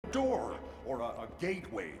door or a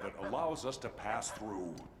gateway that allows us to pass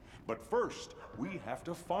through. But first, we have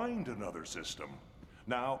to find another system.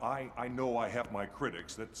 Now, I know I have my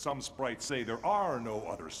critics that some sprites say there are no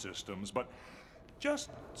other systems, but just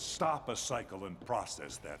stop a cycle and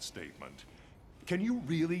process that statement. Can you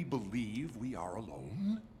really believe we are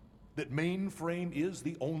alone? That mainframe is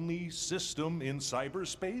the only system in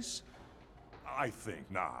cyberspace? I think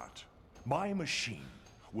not. My machine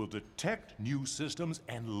will detect new systems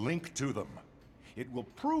and link to them. It will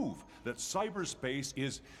prove that cyberspace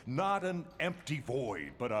is not an empty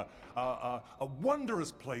void, but a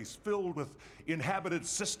wondrous place filled with inhabited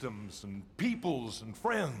systems and peoples and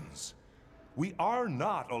friends. We are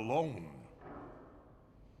not alone.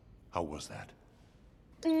 How was that?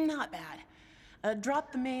 Not bad.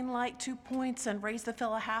 Drop the main light 2 points and raise the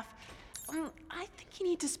fill a half. I think you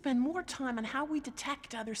need to spend more time on how we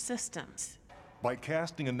detect other systems. By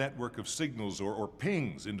casting a network of signals or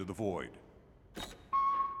pings into the void.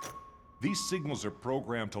 These signals are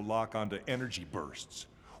programmed to lock onto energy bursts.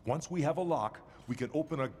 Once we have a lock, we can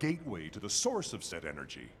open a gateway to the source of said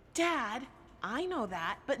energy. Dad, I know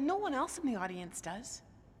that, but no one else in the audience does.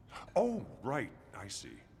 Oh, right, I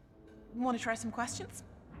see. Want to try some questions?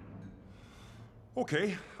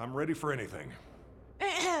 Okay, I'm ready for anything.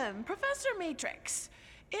 Professor Matrix,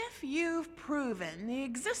 if you've proven the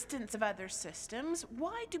existence of other systems,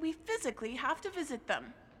 why do we physically have to visit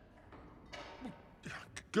them?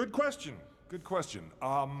 Good question. Good question.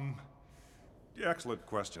 Excellent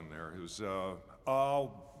question there. It was,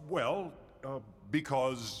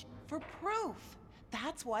 because... For proof.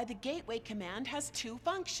 That's why the gateway command has 2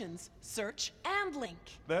 functions, search and link.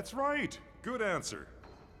 That's right. Good answer.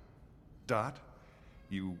 Dot,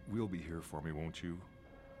 you will be here for me, won't you?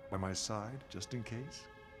 By my side, just in case?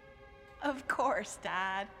 Of course,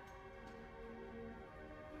 Dad.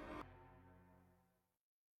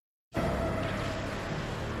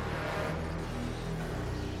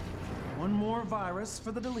 One more virus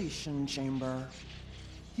for the deletion chamber.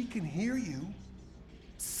 He can hear you.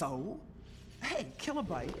 So? Hey,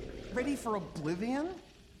 Kilobyte, ready for oblivion?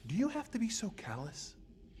 Do you have to be so callous?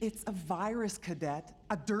 It's a virus, Cadet.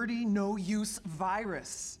 A dirty, no-use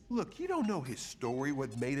virus. Look, you don't know his story,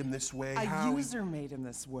 what made him this way, A user made him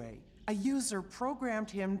this way. A user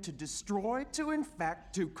programmed him to destroy, to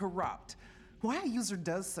infect, to corrupt. Why a user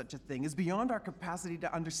does such a thing is beyond our capacity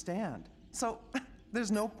to understand. So,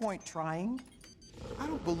 there's no point trying. I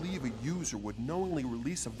don't believe a user would knowingly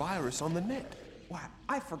release a virus on the net. Wow,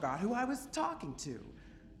 I forgot who I was talking to.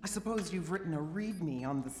 I suppose you've written a readme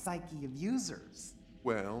on the psyche of users.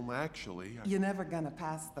 Well, actually, You're never gonna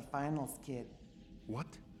pass the finals, kid. What?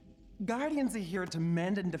 Guardians are here to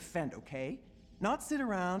mend and defend, okay? Not sit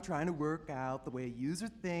around trying to work out the way a user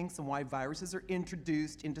thinks and why viruses are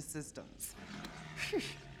introduced into systems.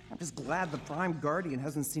 I'm just glad the Prime Guardian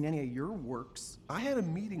hasn't seen any of your works. I had a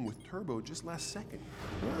meeting with Turbo just last second.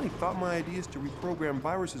 Well, he thought my ideas to reprogram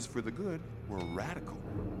viruses for the good were radical.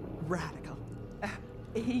 Radical.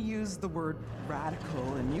 He used the word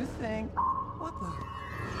radical, and you think, what the?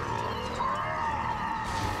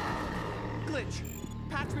 Glitch,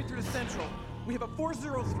 patch me through to Central. We have a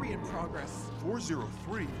 403 in progress.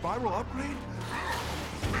 403? Viral upgrade?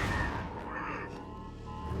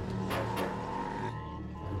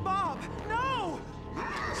 Bob, no!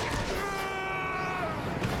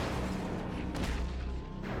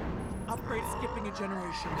 Upgrade skipping a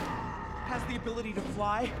generation. Has the ability to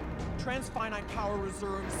fly, transfinite power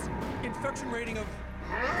reserves, infection rating of...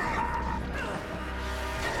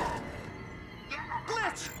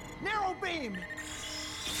 Glitch! Narrow beam!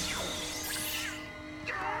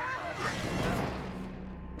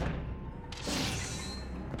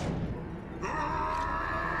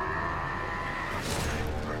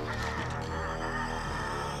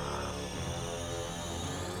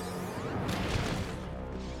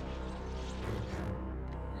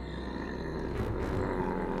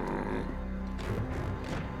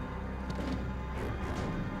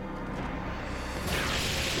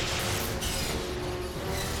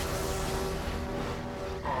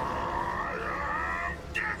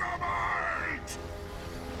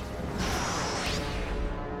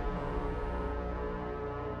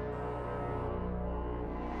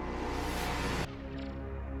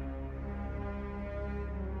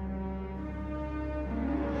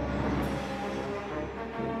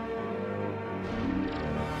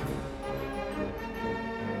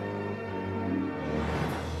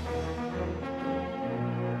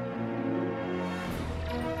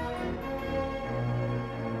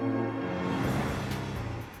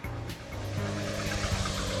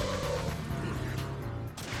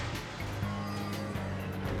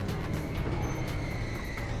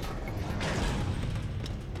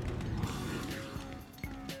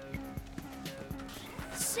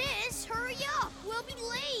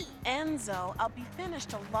 Enzo, I'll be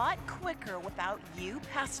finished a lot quicker without you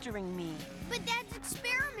pestering me. But Dad's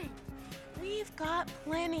experiment. We've got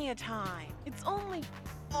plenty of time. It's only...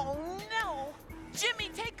 Oh, no! Jimmy,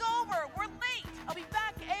 take over! We're late! I'll be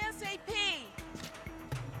back ASAP!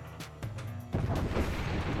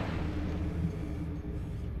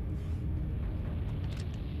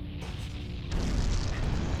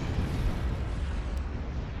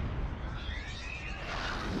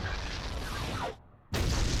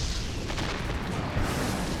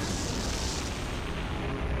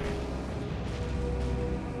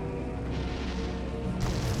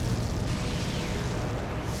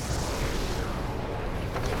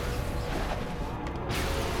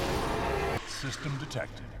 System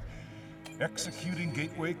detected. Executing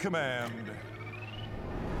gateway command.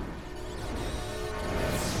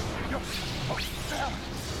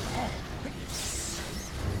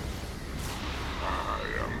 I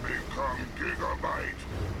am become Gigabyte,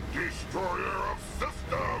 destroyer of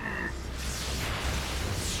systems!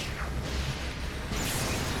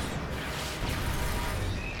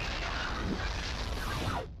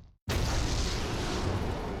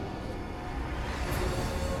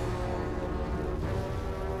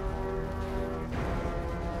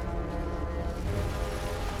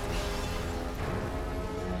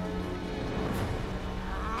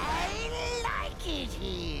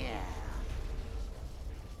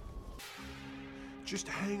 Just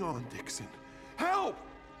hang on, Dixon. Help!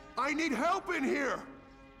 I need help in here!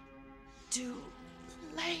 Too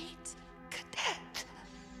late, Cadet.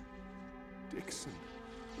 Dixon,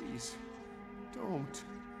 please, don't.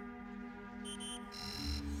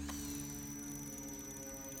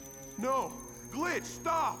 No! Glitch,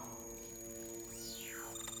 stop!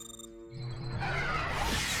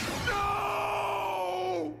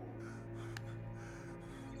 No!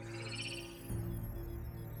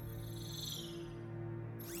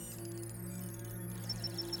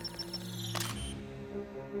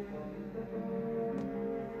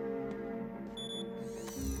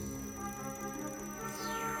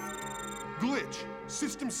 Glitch,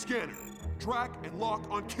 system scanner. Track and lock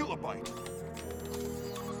on Kilobyte.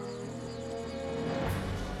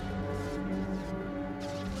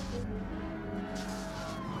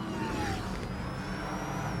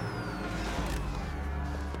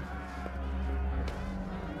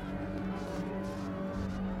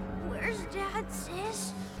 Where's Dad,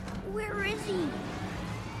 sis? Where is he?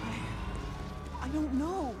 I don't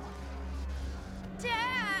know.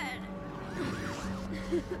 Dad!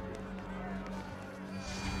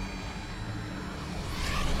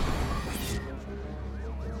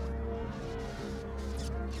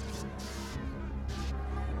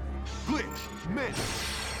 Glitch, men.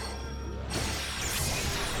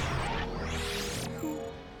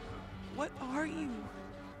 What are you?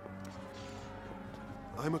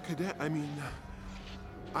 I'm a cadet.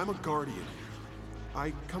 I'm a guardian.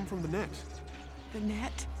 I come from the net. The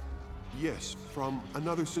net? Yes, from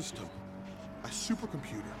another system. A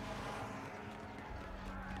supercomputer.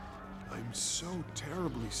 I'm so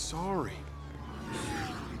terribly sorry.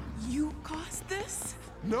 You caused this?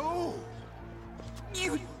 No!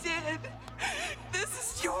 You did!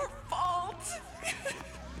 This is your fault!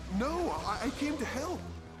 No, I came to help.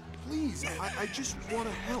 Please, I just want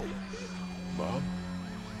to help. Mom?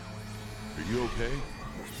 Are you okay?